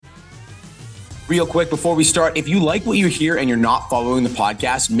Real quick before we start, if you like what you hear and you're not following the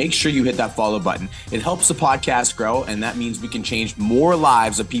podcast, make sure you hit that follow button. It helps the podcast grow, and that means we can change more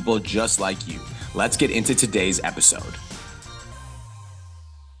lives of people just like you. Let's get into today's episode.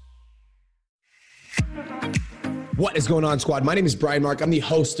 What is going on, squad? My name is Brian Mark. I'm the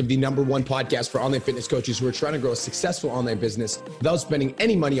host of the #1 podcast for online fitness coaches who are trying to grow a successful online business without spending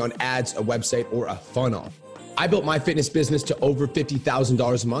any money on ads, a website, or a funnel. I built my fitness business to over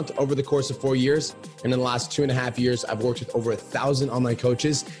 $50,000 a month over the course of 4 years. And in the last 2.5 years, I've worked with over 1,000 online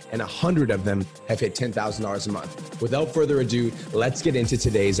coaches and 100 of them have hit $10,000 a month. Without further ado, let's get into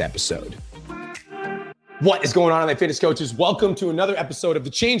today's episode. What is going on, online fitness coaches? Welcome to another episode of the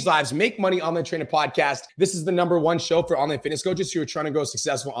Change Lives, Make Money Online Trainer podcast. This is the #1 show for online fitness coaches who are trying to grow a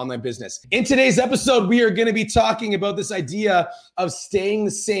successful online business. In today's episode, we are going to be talking about this idea of staying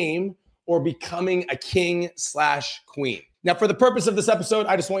the same or becoming a king/queen. Now, for the purpose of this episode,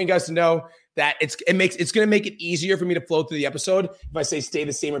 I just want you guys to know that it's going to make it easier for me to flow through the episode if I say stay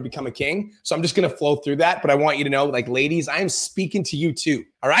the same or become a king. So I'm just going to flow through that. But I want you to know, like, ladies, I am speaking to you too.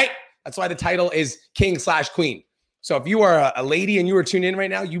 All right? That's why the title is king/queen. So if you are a lady and you are tuned in right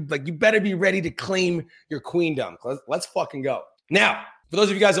now, you better be ready to claim your queendom. Let's fucking go. Now, for those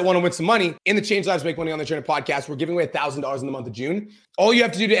of you guys that want to win some money, in the Change Lives, Make Money Online Trainer podcast, we're giving away $1,000 in the month of June. All you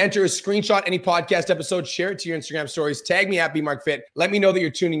have to do to enter is screenshot any podcast episode, share it to your Instagram stories, tag me at BMarkFit, let me know that you're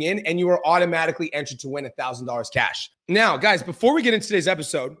tuning in, and you are automatically entered to win $1,000 cash. Now, guys, before we get into today's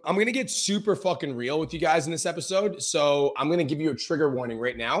episode, I'm going to get super fucking real with you guys in this episode. So I'm going to give you a trigger warning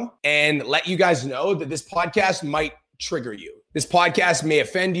right now and let you guys know that this podcast might trigger you. This podcast may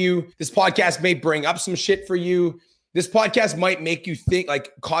offend you. This podcast may bring up some shit for you. This podcast might make you think,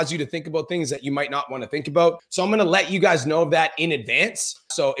 cause you to think about things that you might not want to think about. So I'm going to let you guys know of that in advance.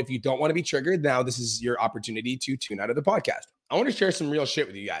 So if you don't want to be triggered, now this is your opportunity to tune out of the podcast. I want to share some real shit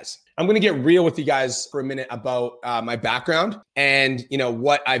with you guys. I'm going to get real with you guys for a minute about my background and,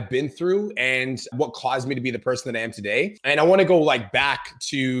 what I've been through and what caused me to be the person that I am today. And I want to go back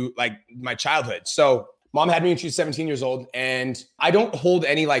to my childhood. So Mom had me when she was 17 years old, and I don't hold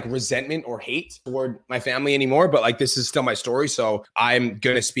any resentment or hate toward my family anymore, but this is still my story. So I'm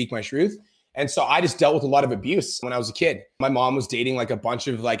going to speak my truth. And so I just dealt with a lot of abuse when I was a kid. My mom was dating a bunch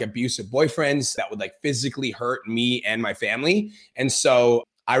of abusive boyfriends that would physically hurt me and my family. And so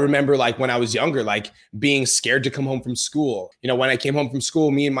I remember when I was younger, being scared to come home from school. When I came home from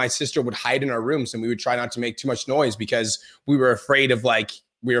school, me and my sister would hide in our rooms and we would try not to make too much noise because we were afraid of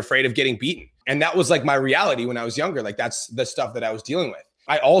getting beaten. And that was my reality when I was younger. That's the stuff that I was dealing with.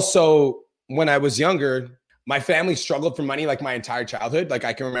 I also, when I was younger, my family struggled for money my entire childhood.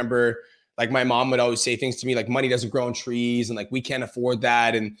 I can remember my mom would always say things to me money doesn't grow on trees and we can't afford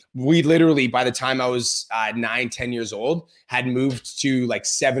that. And we literally, by the time I was 9, 10 years old, had moved to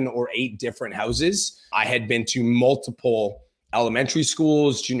 7 or 8 different houses. I had been to multiple elementary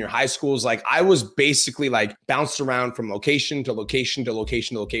schools, junior high schools. I was basically bounced around from location to location to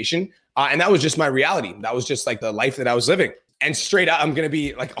location to location. And that was just my reality. That was just the life that I was living. And straight up, I'm going to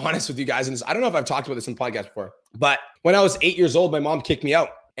be honest with you guys. And I don't know if I've talked about this in the podcast before, but when I was 8 years old, my mom kicked me out.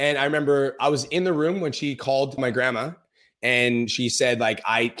 And I remember I was in the room when she called my grandma and she said,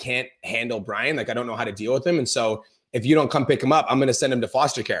 I can't handle Brian. I don't know how to deal with him. And so if you don't come pick him up, I'm going to send him to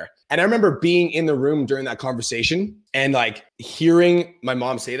foster care. And I remember being in the room during that conversation and hearing my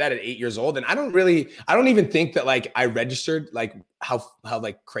mom say that at 8 years old. And I don't even think that I registered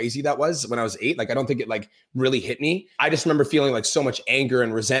how crazy that was when I was 8. I don't think it really hit me. I just remember feeling so much anger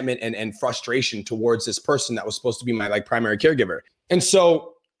and resentment and frustration towards this person that was supposed to be my primary caregiver. And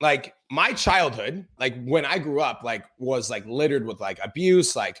so my childhood, when I grew up, was littered with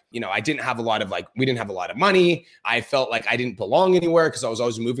abuse. I didn't have a lot of we didn't have a lot of money. I felt I didn't belong anywhere because I was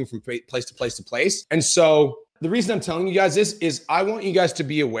always moving from place to place to place. And so the reason I'm telling you guys this is I want you guys to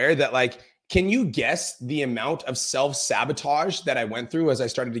be aware that can you guess the amount of self-sabotage that I went through as I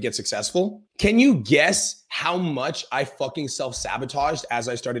started to get successful? Can you guess how much I fucking self-sabotaged as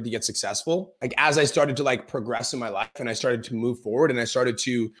I started to get successful? As I started to progress in my life and I started to move forward and I started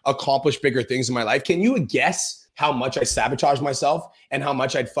to accomplish bigger things in my life. Can you guess how much I sabotaged myself and how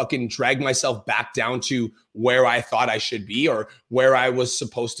much I'd fucking drag myself back down to where I thought I should be or where I was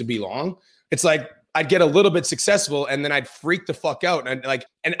supposed to belong? It's I'd get a little bit successful and then I'd freak the fuck out.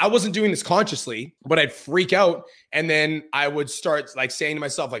 And I wasn't doing this consciously, but I'd freak out. And then I would start saying to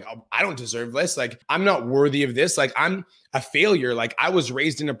myself, oh, I don't deserve this. I'm not worthy of this. I'm a failure. I was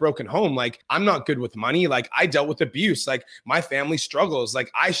raised in a broken home. I'm not good with money. I dealt with abuse. My family struggles.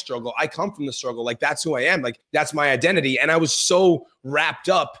 I struggle. I come from the struggle. That's who I am. That's my identity. And I was so wrapped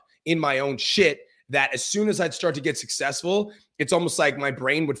up in my own shit that as soon as I'd start to get successful, it's almost like my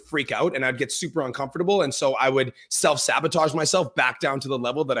brain would freak out and I'd get super uncomfortable. And so I would self-sabotage myself back down to the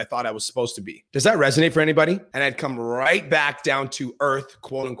level that I thought I was supposed to be. Does that resonate for anybody? And I'd come right back down to earth,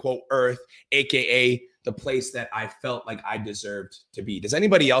 quote unquote, earth, AKA the place that I felt like I deserved to be. Does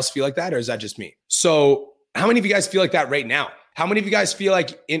anybody else feel like that, or is that just me? So how many of you guys feel like that right now? How many of you guys feel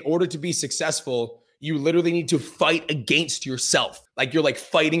like in order to be successful, you literally need to fight against yourself? Like you're like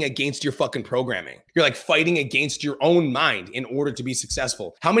fighting against your fucking programming. You're like fighting against your own mind in order to be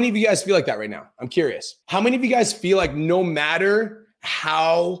successful. How many of you guys feel like that right now? I'm curious. How many of you guys feel like no matter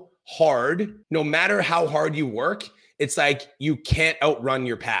how hard you work, it's like you can't outrun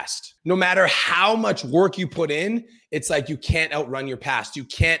your past? No matter how much work you put in, it's like you can't outrun your past. You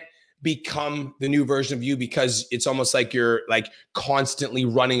can't become the new version of you because it's almost like you're like constantly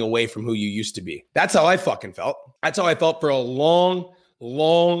running away from who you used to be. That's how I fucking felt. That's how I felt for a long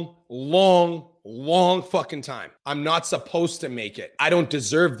fucking time. I'm not supposed to make it. I don't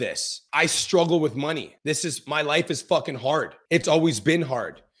deserve this. I struggle with money. My life is fucking hard. It's always been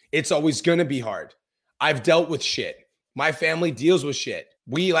hard. It's always gonna be hard. I've dealt with shit. My family deals with shit.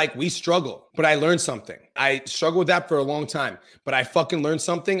 We struggle, but I learned something. I struggled with that for a long time, but I fucking learned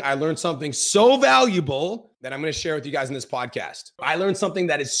something. I learned something so valuable that I'm going to share with you guys in this podcast. I learned something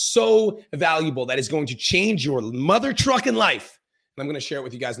that is so valuable that is going to change your mother trucking life. And I'm going to share it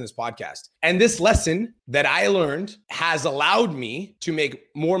with you guys in this podcast. And this lesson that I learned has allowed me to make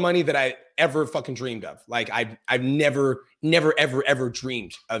more money than I ever fucking dreamed of. Like I've never, ever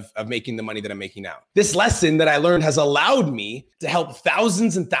dreamed of making the money that I'm making now. This lesson that I learned has allowed me to help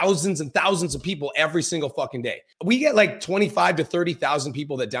thousands and thousands and thousands of people every single fucking day. We get like 25 to 30,000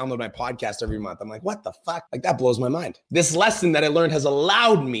 people that download my podcast every month. I'm like, what the fuck? Like that blows my mind. This lesson that I learned has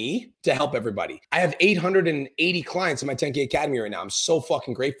allowed me to help everybody. I have 880 clients in my 10K Academy right now. I'm so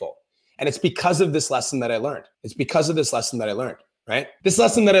fucking grateful. And it's because of this lesson that I learned. Right? This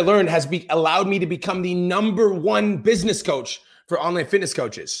lesson that I learned has allowed me to become the #1 business coach for online fitness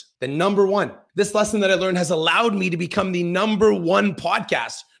coaches. The #1. This lesson that I learned has allowed me to become the #1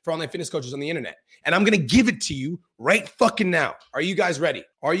 podcast for online fitness coaches on the internet. And I'm going to give it to you right fucking now. Are you guys ready?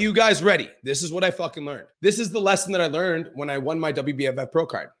 Are you guys ready? This is what I fucking learned. This is the lesson that I learned when I won my WBFF Pro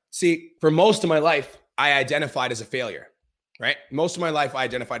card. See, for most of my life, I identified as a failure. Right? Most of my life, I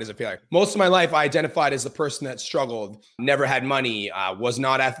identified as a failure. Most of my life, I identified as the person that struggled, never had money, was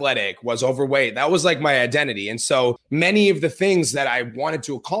not athletic, was overweight. That was like my identity. And so many of the things that I wanted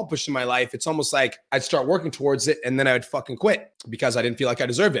to accomplish in my life, it's almost like I'd start working towards it and then I would fucking quit because I didn't feel like I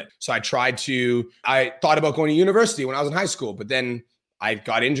deserved it. So I thought about going to university when I was in high school, but then I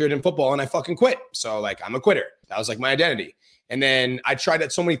got injured in football and I fucking quit. So like, I'm a quitter. That was like my identity. And then I tried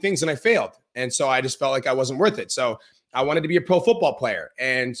out so many things and I failed. And so I just felt like I wasn't worth it. So I wanted to be a pro football player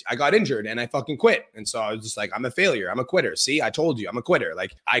and I got injured and I fucking quit. And so I was just like, I'm a failure. I'm a quitter. See, I told you I'm a quitter.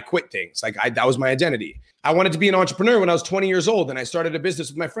 Like I quit things. That was my identity. I wanted to be an entrepreneur when I was 20 years old and I started a business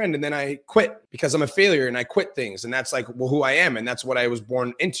with my friend and then I quit because I'm a failure and I quit things. And that's like, well, who I am. And that's what I was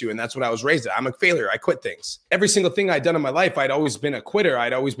born into. And that's what I was raised at. I'm a failure. I quit things. Every single thing I'd done in my life, I'd always been a quitter.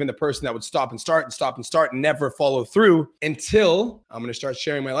 I'd always been the person that would stop and start and never follow through until I'm going to start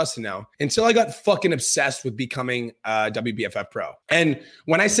sharing my lesson now, until I got fucking obsessed with becoming a WBFF pro. And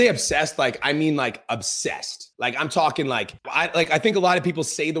when I say obsessed, like, I mean like obsessed. Like I'm talking like, I think a lot of people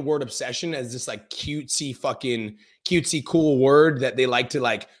say the word obsession as this like cutesy cool word that they like to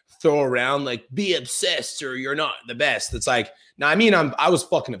like throw around, like be obsessed or you're not the best. It's like, no, I mean, I was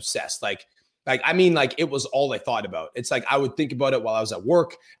fucking obsessed. Like it was all I thought about. It's like, I would think about it while I was at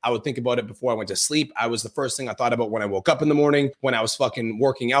work. I would think about it before I went to sleep. I was the first thing I thought about when I woke up in the morning. When I was fucking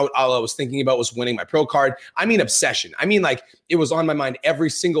working out, all I was thinking about was winning my pro card. I mean, obsession. I mean, like it was on my mind every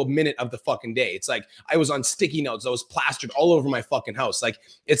single minute of the fucking day. It's like, I was on sticky notes. I was plastered all over my fucking house. Like,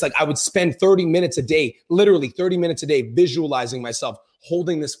 it's like I would spend 30 minutes a day, literally 30 minutes a day, visualizing myself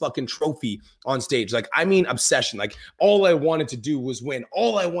holding this fucking trophy on stage. Like, I mean, obsession. Like all I wanted to do was win.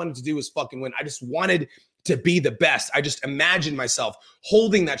 All I wanted to do was fucking win. I just wanted to be the best. I just imagined myself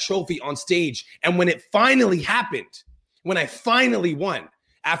holding that trophy on stage. And when it finally happened, when I finally won,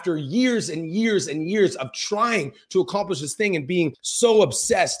 after years and years and years of trying to accomplish this thing and being so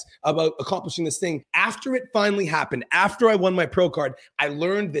obsessed about accomplishing this thing, after it finally happened, after I won my pro card, I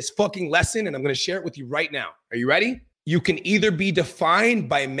learned this fucking lesson and I'm going to share it with you right now. Are you ready? You can either be defined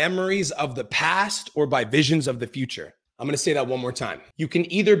by memories of the past or by visions of the future. I'm going to say that one more time. You can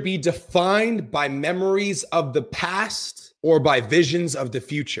either be defined by memories of the past or by visions of the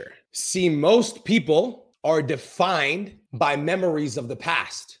future. See, most people are defined by memories of the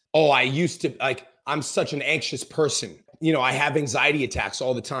past. Oh, I'm such an anxious person. I have anxiety attacks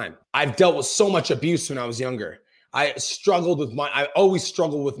all the time. I've dealt with so much abuse when I was younger. I struggled with money. I always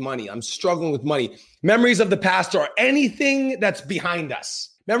struggle with money. I'm struggling with money. Memories of the past are anything that's behind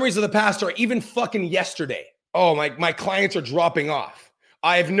us. Memories of the past are even fucking yesterday. Oh, my clients are dropping off.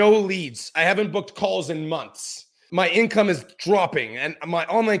 I have no leads. I haven't booked calls in months. My income is dropping and my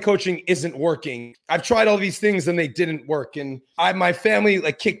online coaching isn't working. I've tried all these things and they didn't work. And my family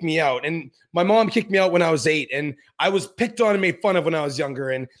like kicked me out, and my mom kicked me out when I was 8, and I was picked on and made fun of when I was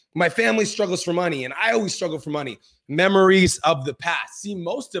younger. And my family struggles for money, and I always struggle for money. Memories of the past. See,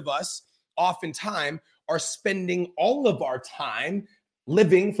 most of us oftentimes are spending all of our time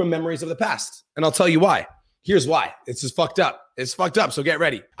living from memories of the past. And I'll tell you why. Here's why. It's just fucked up. It's fucked up. So get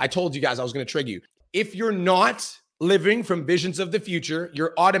ready. I told you guys I was going to trigger you. If you're not living from visions of the future,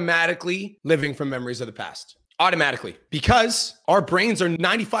 you're automatically living from memories of the past. Automatically. Because our brains are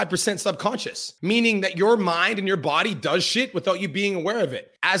 95% subconscious, meaning that your mind and your body does shit without you being aware of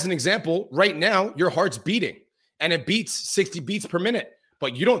it. As an example, right now, your heart's beating and it beats 60 beats per minute,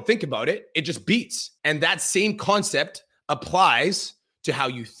 but you don't think about it. It just beats. And that same concept applies to how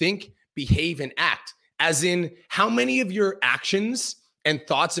you think, behave, and act. As in, how many of your actions and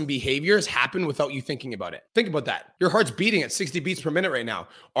thoughts and behaviors happen without you thinking about it? Think about that. Your heart's beating at 60 beats per minute right now.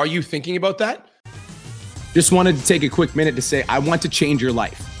 Are you thinking about that? Just wanted to take a quick minute to say, I want to change your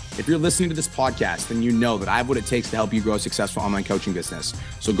life. If you're listening to this podcast, then you know that I have what it takes to help you grow a successful online coaching business.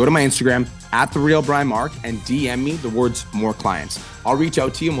 So go to my Instagram @TheRealBrianMark and DM me the words "more clients." I'll reach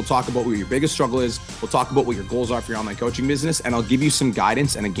out to you and we'll talk about what your biggest struggle is. We'll talk about what your goals are for your online coaching business, and I'll give you some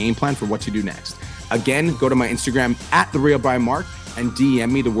guidance and a game plan for what to do next. Again, go to my Instagram @TheRealBrianMark and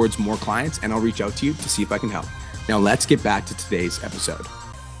DM me the words "more clients," and I'll reach out to you to see if I can help. Now let's get back to today's episode.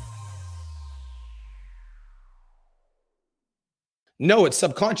 No, it's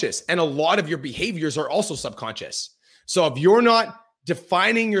subconscious. And a lot of your behaviors are also subconscious. So if you're not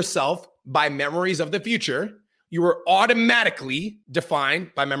defining yourself by memories of the future, you are automatically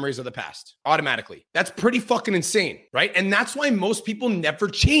defined by memories of the past. Automatically. That's pretty fucking insane, right? And that's why most people never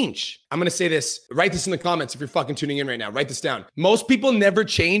change. I'm going to say this. Write this in the comments if you're fucking tuning in right now. Write this down. Most people never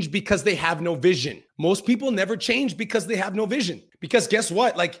change because they have no vision. Most people never change because they have no vision. Because guess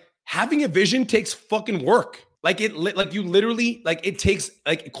what? Like, having a vision takes fucking work. It takes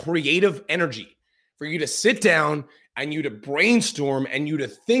like creative energy for you to sit down and you to brainstorm and you to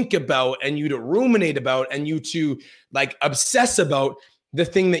think about and you to ruminate about and you to like obsess about the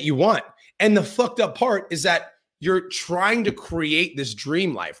thing that you want. And the fucked up part is that you're trying to create this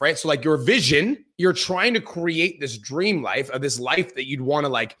dream life, right? So like your vision, you're trying to create this dream life of this life that you'd want to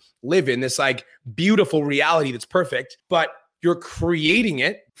like live in, this like beautiful reality that's perfect, but you're creating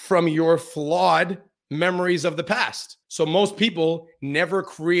it from your flawed memories of the past. So most people never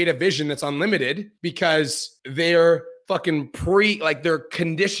create a vision that's unlimited because their fucking their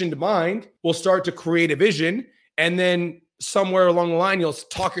conditioned mind will start to create a vision, and then somewhere along the line you'll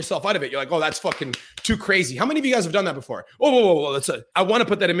talk yourself out of it. You're like, oh, that's fucking too crazy. How many of you guys have done that before? Whoa. I want to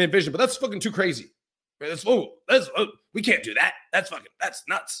put that in vision, but that's fucking too crazy. We can't do that. That's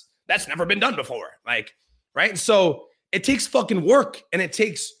nuts. That's never been done before. Like, right? So it takes fucking work, and it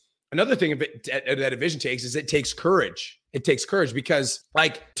takes another thing that a vision takes is it takes courage. It takes courage because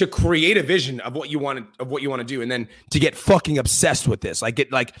like to create a vision of what you want to do, and then to get fucking obsessed with this.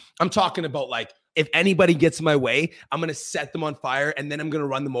 I'm talking about like, if anybody gets in my way, I'm going to set them on fire and then I'm going to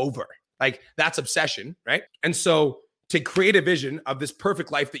run them over. Like that's obsession, right? And so to create a vision of this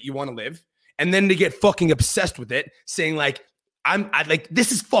perfect life that you want to live, and then to get fucking obsessed with it, saying like,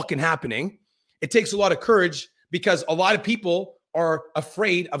 this is fucking happening. It takes a lot of courage because a lot of people are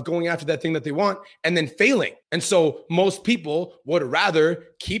afraid of going after that thing that they want and then failing. And so most people would rather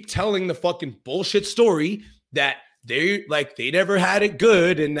keep telling the fucking bullshit story that they never had it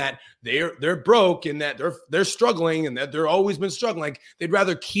good and that they're broke and that they're struggling and that they're always been struggling. Like they'd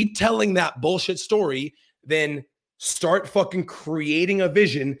rather keep telling that bullshit story than start fucking creating a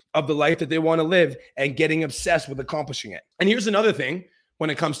vision of the life that they want to live and getting obsessed with accomplishing it. And here's another thing when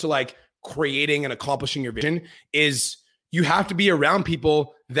it comes to like creating and accomplishing your vision is you have to be around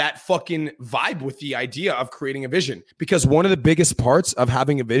people that fucking vibe with the idea of creating a vision, because one of the biggest parts of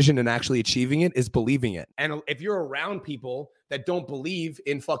having a vision and actually achieving it is believing it. And if you're around people that don't believe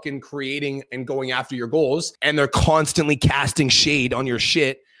in fucking creating and going after your goals, and they're constantly casting shade on your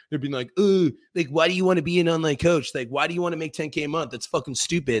shit, they're being like, "Ooh, like, why do you want to be an online coach? Like, why do you want to make 10K a month? That's fucking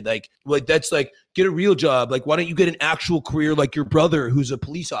stupid. Like, that's like, get a real job. Like, why don't you get an actual career like your brother who's a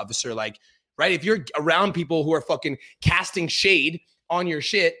police officer?" Like, right? If you're around people who are fucking casting shade on your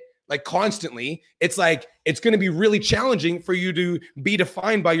shit, like constantly, it's like, it's going to be really challenging for you to be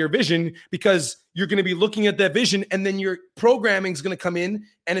defined by your vision, because you're going to be looking at that vision, and then your programming is going to come in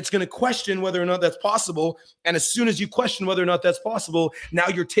and it's going to question whether or not that's possible. And as soon as you question whether or not that's possible, now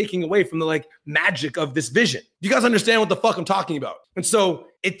you're taking away from the like magic of this vision. You guys understand what the fuck I'm talking about? And so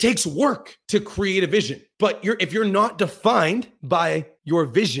it takes work to create a vision, but if you're not defined by your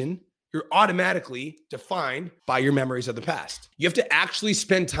vision, you're automatically defined by your memories of the past. You have to actually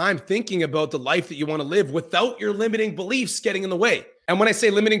spend time thinking about the life that you want to live without your limiting beliefs getting in the way. And when I say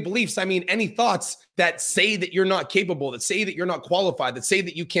limiting beliefs, I mean any thoughts that say that you're not capable, that say that you're not qualified, that say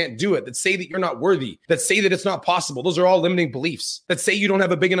that you can't do it, that say that you're not worthy, that say that it's not possible. Those are all limiting beliefs. That say you don't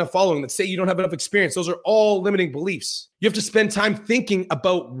have a big enough following, that say you don't have enough experience. Those are all limiting beliefs. You have to spend time thinking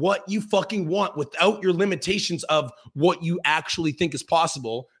about what you fucking want without your limitations of what you actually think is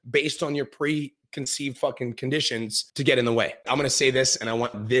possible based on your preconceived fucking conditions to get in the way. I'm going to say this, and I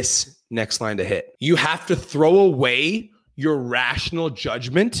want this next line to hit. You have to throw away your rational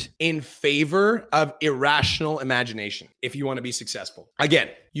judgment in favor of irrational imagination if you want to be successful. Again,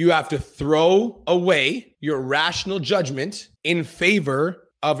 you have to throw away your rational judgment in favor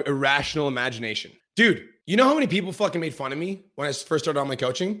of irrational imagination. Dude, you know how many people fucking made fun of me when I first started on my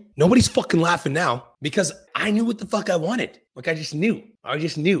coaching? Nobody's fucking laughing now because I knew what the fuck I wanted. Like I just knew.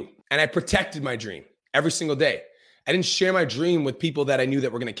 And I protected my dream every single day. I didn't share my dream with people that I knew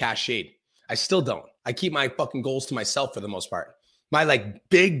that were going to cast shade. I still don't. I keep my fucking goals to myself for the most part. My like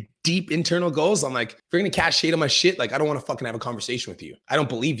big, deep internal goals, I'm like, if you're going to cast shade on my shit, like I don't want to fucking have a conversation with you. I don't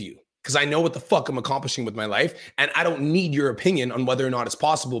believe you because I know what the fuck I'm accomplishing with my life. And I don't need your opinion on whether or not it's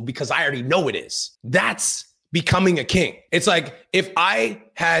possible because I already know it is. That's becoming a king. It's like if I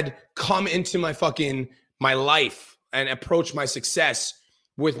had come into my life and approached my success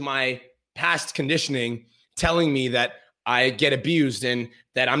with my past conditioning telling me that I get abused and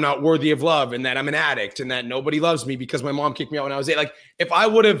that I'm not worthy of love and that I'm an addict and that nobody loves me because my mom kicked me out when I was 8. Like if I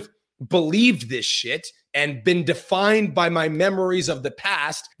would have believed this shit and been defined by my memories of the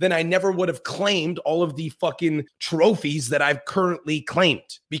past, then I never would have claimed all of the fucking trophies that I've currently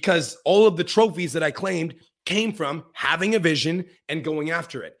claimed, because all of the trophies that I claimed came from having a vision and going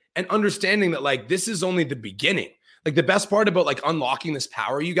after it and understanding that like this is only the beginning. Like the best part about like unlocking this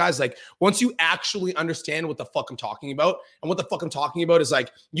power, you guys, like once you actually understand what the fuck I'm talking about, and what the fuck I'm talking about is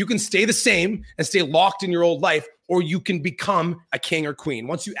like, you can stay the same and stay locked in your old life, or you can become a king or queen.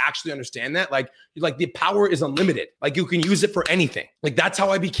 Once you actually understand that, like the power is unlimited. Like you can use it for anything. Like that's how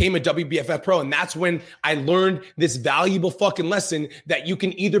I became a WBFF pro. And that's when I learned this valuable fucking lesson that you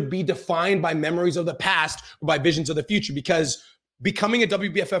can either be defined by memories of the past or by visions of the future. Because becoming a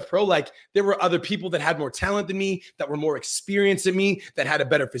WBFF pro, like there were other people that had more talent than me, that were more experienced than me, that had a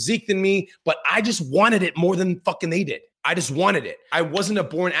better physique than me, but I just wanted it more than fucking they did. I just wanted it. I wasn't a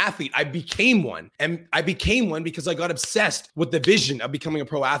born athlete. I became one. And I became one because I got obsessed with the vision of becoming a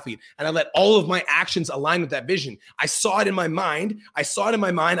pro athlete. And I let all of my actions align with that vision. I saw it in my mind.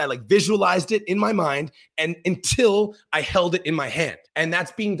 I like visualized it in my mind, and until I held it in my hand. And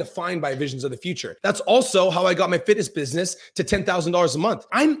that's being defined by visions of the future. That's also how I got my fitness business to $10,000 a month.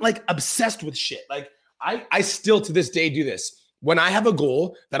 I'm like obsessed with shit. Like I still to this day do this. When I have a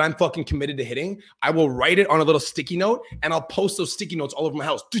goal that I'm fucking committed to hitting, I will write it on a little sticky note and I'll post those sticky notes all over my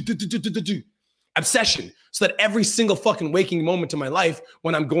house. Obsession. So that every single fucking waking moment in my life,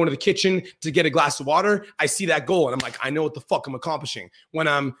 when I'm going to the kitchen to get a glass of water, I see that goal and I'm like, I know what the fuck I'm accomplishing. When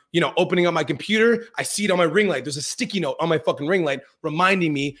I'm, opening up my computer, I see it on my ring light. There's a sticky note on my fucking ring light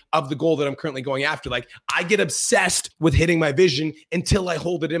reminding me of the goal that I'm currently going after. Like I get obsessed with hitting my vision until I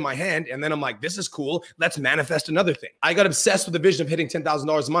hold it in my hand. And then I'm like, this is cool. Let's manifest another thing. I got obsessed with the vision of hitting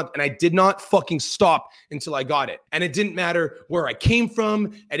 $10,000 a month, and I did not fucking stop until I got it. And it didn't matter where I came from.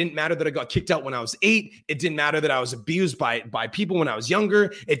 It didn't matter that I got kicked out when I was 8. It didn't matter that I was abused by people when I was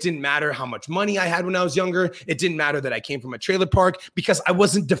younger. It didn't matter how much money I had when I was younger. It didn't matter that I came from a trailer park, because I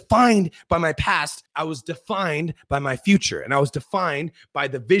wasn't defined by my past. I was defined by my future, and I was defined by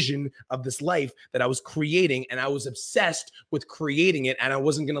the vision of this life that I was creating, and I was obsessed with creating it, and I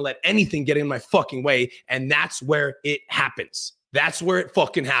wasn't going to let anything get in my fucking way. And that's where it happens. That's where it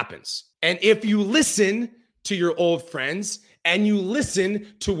fucking happens. And if you listen to your old friends, and you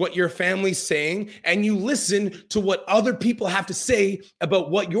listen to what your family's saying, and you listen to what other people have to say about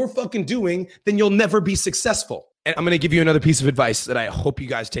what you're fucking doing, then you'll never be successful. And I'm going to give you another piece of advice that I hope you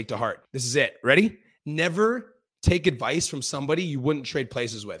guys take to heart. This is it. Ready? Never take advice from somebody you wouldn't trade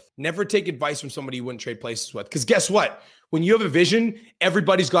places with. Never take advice from somebody you wouldn't trade places with. Because guess what? When you have a vision,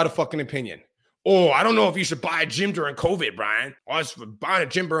 everybody's got a fucking opinion. Oh, I don't know if you should buy a gym during COVID, Brian. Oh, buying a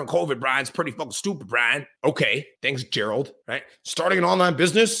gym during COVID, Brian, it's pretty fucking stupid, Brian. Okay, thanks, Gerald, right? Starting an online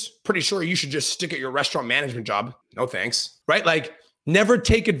business, pretty sure you should just stick at your restaurant management job. No thanks, right? Like, never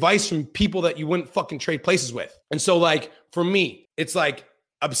take advice from people that you wouldn't fucking trade places with. And so, like, for me, it's like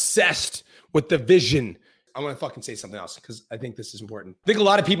obsessed with the vision. I want to fucking say something else because I think this is important. I think a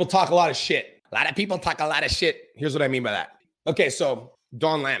lot of people talk a lot of shit. A lot of people talk a lot of shit. Here's what I mean by that. Okay, so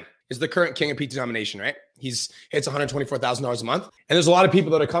Don Lamb is the current king of PT domination, right? Hits $124,000 a month. And there's a lot of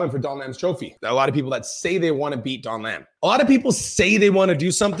people that are coming for Don Lamb's trophy. There are a lot of people that say they want to beat Don Lamb. A lot of people say they want to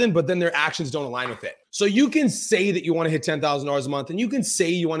do something, but then their actions don't align with it. So you can say that you want to hit $10,000 a month and you can say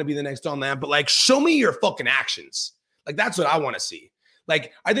you want to be the next Don Lamb, but like, show me your fucking actions. Like, that's what I want to see.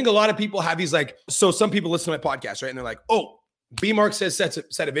 Like, I think a lot of people have these like, so some people listen to my podcast, right? And they're like, oh, B Mark says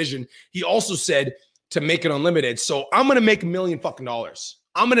set a vision. He also said to make it unlimited. So I'm going to make $1 million fucking dollars.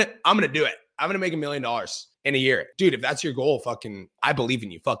 I'm going to do it. I'm going to make $1 million in a year. Dude, if that's your goal, fucking, I believe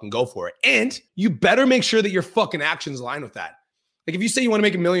in you. Fucking go for it. And you better make sure that your fucking actions align with that. Like, if you say you want to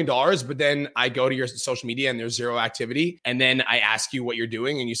make $1 million, but then I go to your social media and there's zero activity, and then I ask you what you're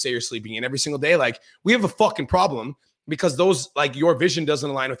doing and you say you're sleeping in every single day, like, we have a fucking problem because those, like, your vision doesn't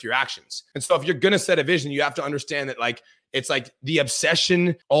align with your actions. And so if you're going to set a vision, you have to understand that, like, it's like the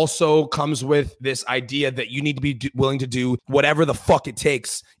obsession also comes with this idea that you need to be willing to do whatever the fuck it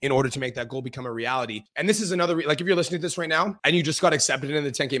takes in order to make that goal become a reality. And this is another, like, if you're listening to this right now and you just got accepted in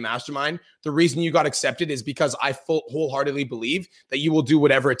the 10K mastermind, the reason you got accepted is because I wholeheartedly believe that you will do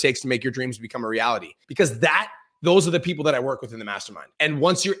whatever it takes to make your dreams become a reality. Because those are the people that I work with in the mastermind. And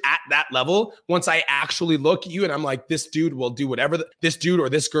once you're at that level, once I actually look at you and I'm like, this dude will do whatever, this dude or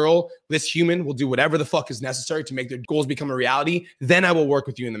this girl, this human will do whatever the fuck is necessary to make their goals become a reality, then I will work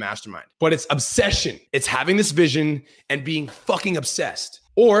with you in the mastermind. But it's obsession. It's having this vision and being fucking obsessed.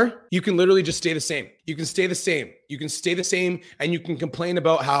 Or you can literally just stay the same. You can stay the same. You can stay the same and you can complain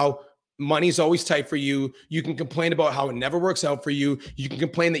about how money's always tight for you. You can complain about how it never works out for you. You can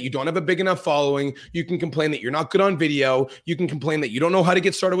complain that you don't have a big enough following. You can complain that you're not good on video. You can complain that you don't know how to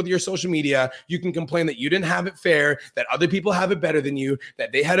get started with your social media. You can complain that you didn't have it fair, that other people have it better than you,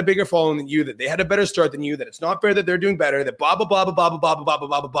 that they had a bigger following than you, that they had a better start than you, that it's not fair that they're doing better, that blah, blah, blah, blah, blah, blah, blah, blah, blah,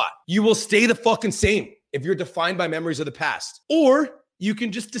 blah, blah, blah. You will stay the fucking same if you're defined by memories of the past. Or you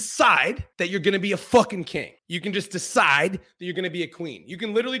can just decide that you're going to be a fucking king. You can just decide that you're going to be a queen. You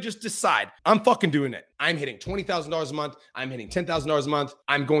can literally just decide, I'm fucking doing it. I'm hitting $20,000 a month. I'm hitting $10,000 a month.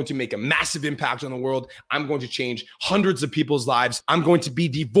 I'm going to make a massive impact on the world. I'm going to change hundreds of people's lives. I'm going to be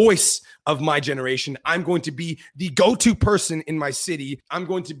the voice of my generation. I'm going to be the go-to person in my city. I'm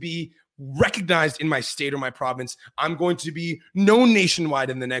going to be recognized in my state or my province. I'm going to be known nationwide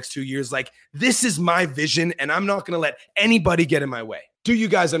in the next 2 years. Like, this is my vision, and I'm not going to let anybody get in my way. Do you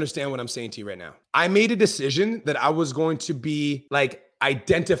guys understand what I'm saying to you right now? I made a decision that I was going to be like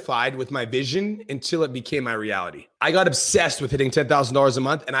identified with my vision until it became my reality. I got obsessed with hitting $10,000 a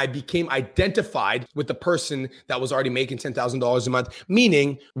month and I became identified with the person that was already making $10,000 a month.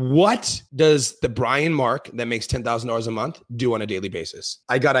 Meaning, what does the Brian Mark that makes $10,000 a month do on a daily basis?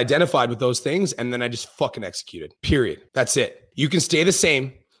 I got identified with those things and then I just fucking executed. Period. That's it. You can stay the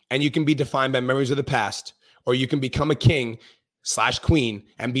same and you can be defined by memories of the past, or you can become a king/queen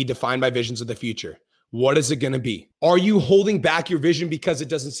and be defined by visions of the future. What is it going to be? Are you holding back your vision because it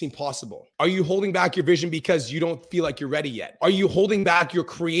doesn't seem possible? Are you holding back your vision because you don't feel like you're ready yet? Are you holding back your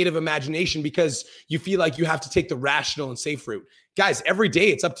creative imagination because you feel like you have to take the rational and safe route? Guys, every day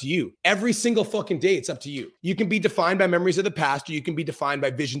it's up to you. Every single fucking day it's up to you. You can be defined by memories of the past, or you can be defined by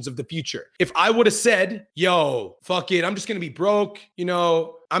visions of the future. If I would have said, yo, fuck it, I'm just going to be broke.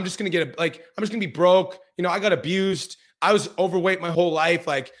 I'm just going to be broke. I got abused. I was overweight my whole life.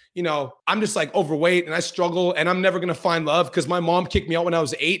 I'm just like overweight and I struggle and I'm never going to find love because my mom kicked me out when I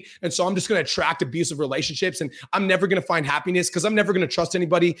was 8. And so I'm just going to attract abusive relationships and I'm never going to find happiness because I'm never going to trust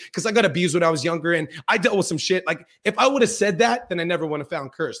anybody because I got abused when I was younger and I dealt with some shit. Like, if I would have said that, then I never would have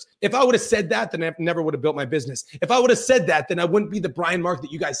found Cursed. If I would have said that, then I never would have built my business. If I would have said that, then I wouldn't be the Brian Mark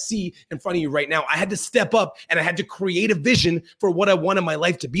that you guys see in front of you right now. I had to step up and I had to create a vision for what I wanted my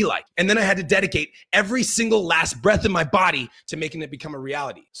life to be like. And then I had to dedicate every single last breath in my body to making it become a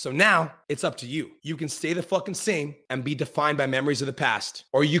reality. So now it's up to you. You can stay the fucking same and be defined by memories of the past,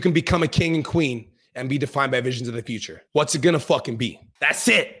 or you can become a king and queen and be defined by visions of the future. What's it gonna fucking be? That's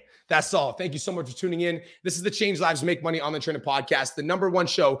it. That's all. Thank you so much for tuning in. This is the Change Lives, Make Money Online Training Podcast, the #1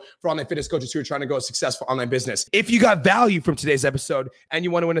 show for online fitness coaches who are trying to grow a successful online business. If you got value from today's episode and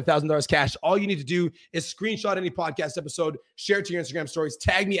you want to win $1,000 cash, all you need to do is screenshot any podcast episode, share it to your Instagram stories,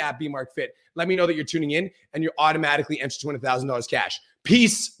 tag me at BMarkFit. Let me know that you're tuning in, and you're automatically entered to win $1,000 cash.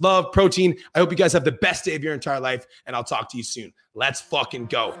 Peace, love, protein. I hope you guys have the best day of your entire life, and I'll talk to you soon. Let's fucking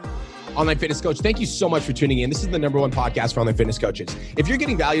go. Online fitness coach, thank you so much for tuning in. This is the #1 podcast for online fitness coaches. If you're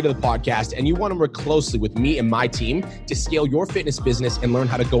getting value to the podcast and you want to work closely with me and my team to scale your fitness business and learn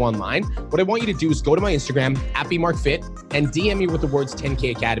how to go online, what I want you to do is go to my Instagram at BMarkFit and DM me with the words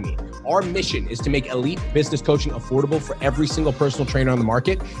 10K Academy. Our mission is to make elite business coaching affordable for every single personal trainer on the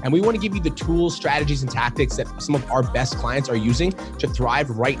market. And we want to give you the tools, strategies, and tactics that some of our best clients are using to thrive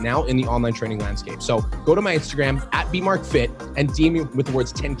right now in the online training landscape. So go to my Instagram at BMarkFit and DM me with the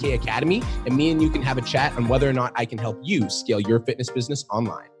words 10K Academy, and me and you can have a chat on whether or not I can help you scale your fitness business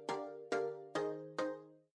online.